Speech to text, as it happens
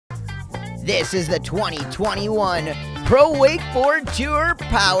This is the 2021 Pro Wakeboard Tour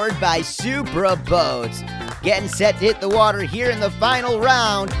powered by Supra Boats. Getting set to hit the water here in the final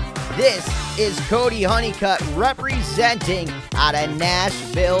round. This is Cody Hunnicutt representing out of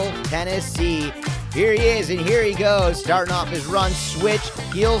Nashville, Tennessee. Here he is, and here he goes. Starting off his run, switch,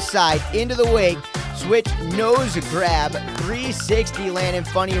 heel side, into the wake, switch, nose grab, 360 landing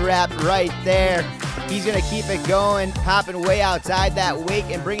funny wrap right there. He's going to keep it going, popping way outside that wake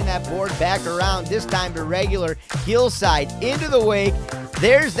and bringing that board back around, this time to regular, heel side, into the wake.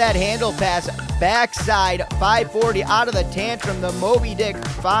 There's that handle pass, backside, 540 out of the tantrum, the Moby Dick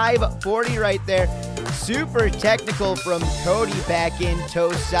 540 right there. Super technical from Cody back in,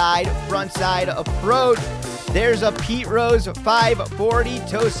 toe side, front side approach. There's a Pete Rose 540,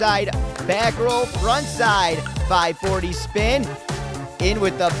 toe side, back roll, front side, 540 spin. In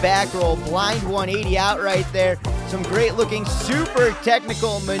with the back roll, blind 180 out right there. Some great looking, super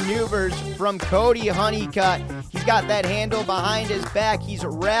technical maneuvers from Cody Hunnicutt. He's got that handle behind his back. He's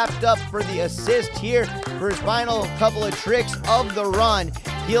wrapped up for the assist here for his final couple of tricks of the run.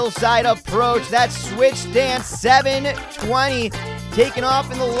 Heel side approach, that switch stance, 720. Taking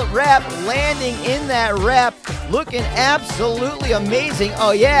off in the wrap, landing in that wrap, looking absolutely amazing.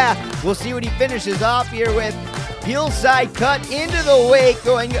 Oh yeah, we'll see what he finishes off here with. Heel side cut into the wake,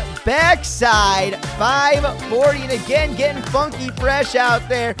 going backside, 540, and again getting funky fresh out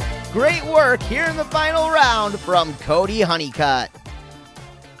there. Great work here in the final round from Cody Hunnicutt.